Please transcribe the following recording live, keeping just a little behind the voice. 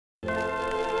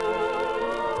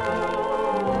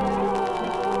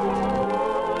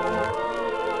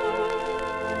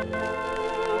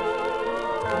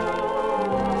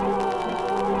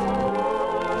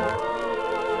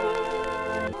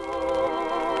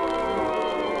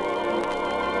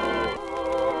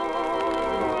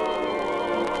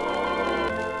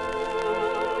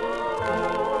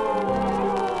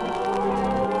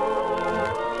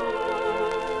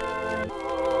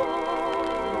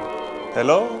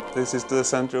Hello, this is the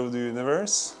center of the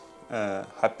universe.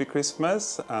 Happy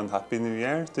Christmas and Happy New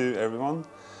Year to everyone.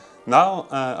 Now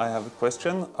I have a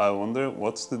question. I wonder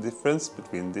what's the difference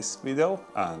between this video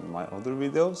and my other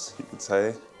videos. You could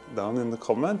say down in the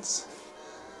comments.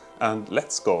 And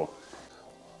let's go.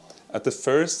 At the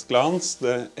first glance,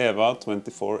 the EVA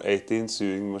 2418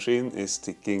 sewing machine is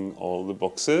ticking all the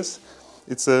boxes.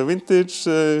 It's a vintage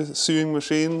sewing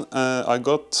machine I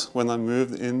got when I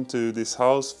moved into this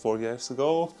house 4 years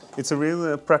ago. It's a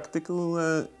really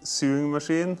practical sewing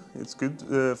machine. It's good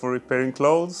for repairing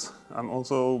clothes and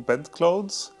also bed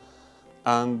clothes.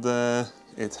 And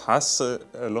it has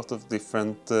a lot of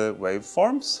different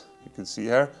waveforms. You can see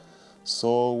here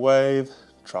saw wave,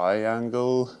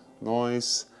 triangle,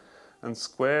 noise and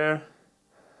square.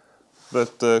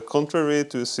 But contrary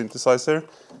to a synthesizer,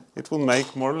 it will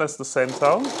make more or less the same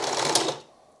sound,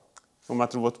 no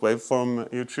matter what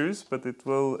waveform you choose, but it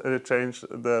will change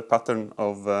the pattern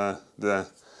of the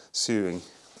sewing.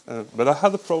 But I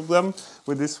had a problem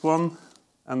with this one,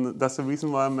 and that's the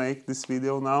reason why I make this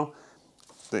video now.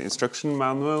 The instruction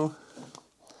manual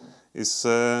is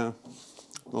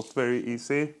not very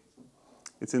easy.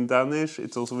 It's in Danish,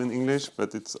 it's also in English,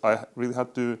 but I really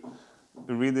had to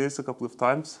read this a couple of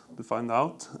times to find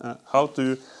out how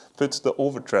to put the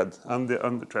overthread and the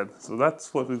underthread. So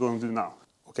that's what we're going to do now.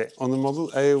 Okay, on the model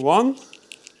A1,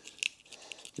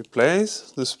 you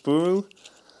place the spool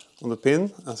on the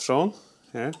pin as shown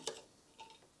here.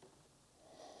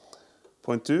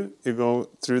 Point 2, you go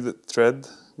through the thread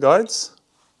guides.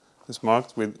 It's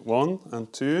marked with 1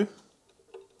 and 2.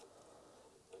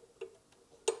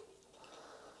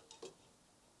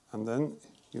 And then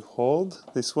you hold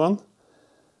this one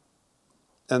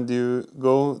and you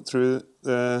go through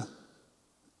the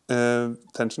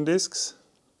tension discs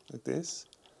like this.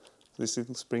 This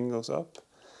little spring goes up,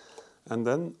 and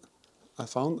then I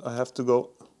found I have to go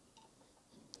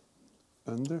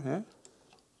under here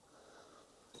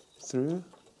through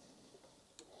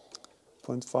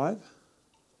 0.5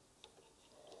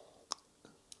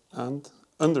 and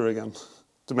under again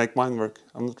to make mine work.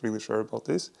 I'm not really sure about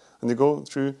this. And you go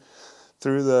through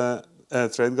the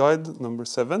thread guide number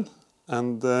 7.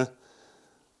 And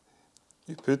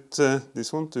you put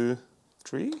this one to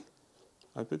 3.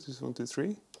 I put this one to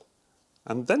 3.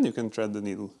 And then you can thread the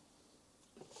needle.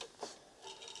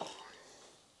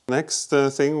 Next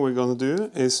thing we're going to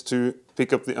do is to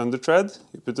pick up the underthread.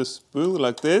 You put a spool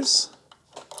like this.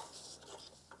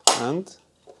 And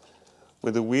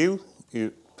with the wheel,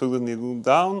 you pull the needle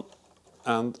down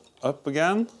and up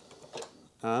again.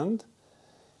 And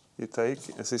you take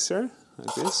a scissor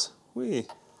like this. Whee!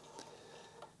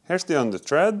 Here's the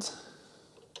underthread,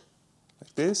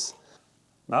 like this.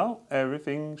 Now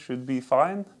everything should be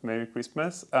fine. Merry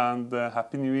Christmas and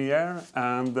Happy New Year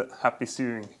and happy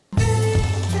sewing.